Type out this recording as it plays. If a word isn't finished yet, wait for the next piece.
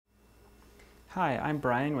Hi, I'm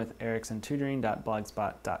Brian with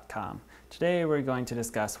ericksontutoring.blogspot.com. Today we're going to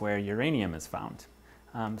discuss where uranium is found.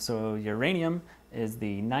 So uranium is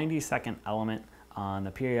the 92nd element on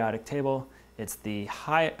the periodic table. It's the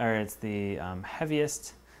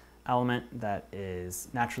heaviest element that is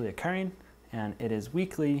naturally occurring, and it is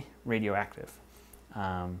weakly radioactive.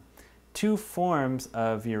 Two forms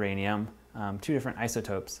of uranium, two different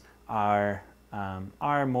isotopes, are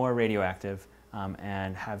more radioactive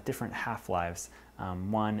and have different half-lives.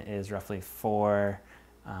 One is roughly four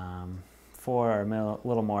or a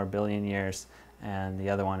little more billion years, and the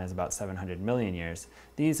other one is about 700 million years.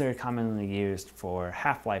 These are commonly used for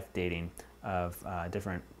half-life dating of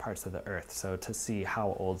different parts of the Earth. So to see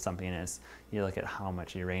how old something is, you look at how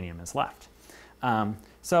much uranium is left.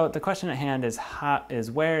 So the question at hand is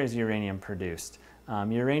where is uranium produced?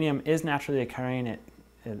 Uranium is naturally occurring. It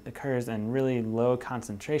occurs in really low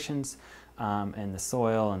concentrations in the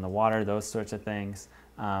soil and the water, those sorts of things.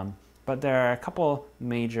 But there are a couple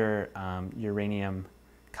major uranium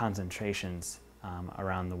concentrations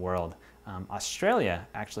around the world. Australia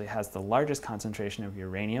actually has the largest concentration of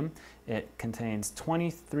uranium. It contains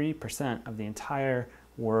 23% of the entire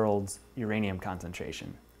world's uranium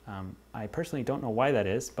concentration. I personally don't know why that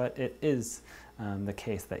is, but it is the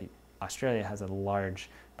case that Australia has a large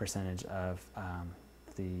percentage of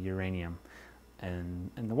the uranium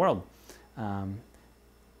in the world.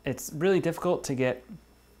 It's really difficult to get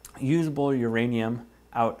usable uranium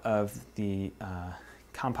out of the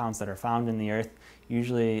compounds that are found in the earth.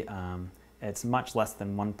 Usually it's much less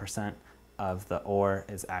than 1% of the ore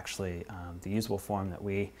is actually the usable form that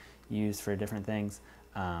we use for different things.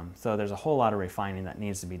 So there's a whole lot of refining that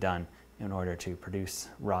needs to be done in order to produce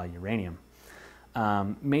raw uranium.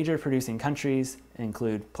 Major producing countries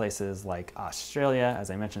include places like Australia, as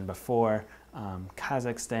I mentioned before,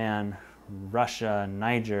 Kazakhstan, Russia,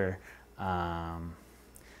 Niger.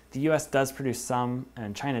 The US does produce some,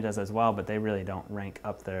 and China does as well, but they really don't rank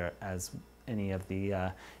up there as any of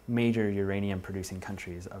the major uranium producing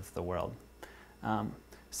countries of the world.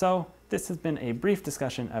 So this has been a brief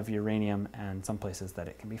discussion of uranium and some places that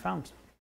it can be found.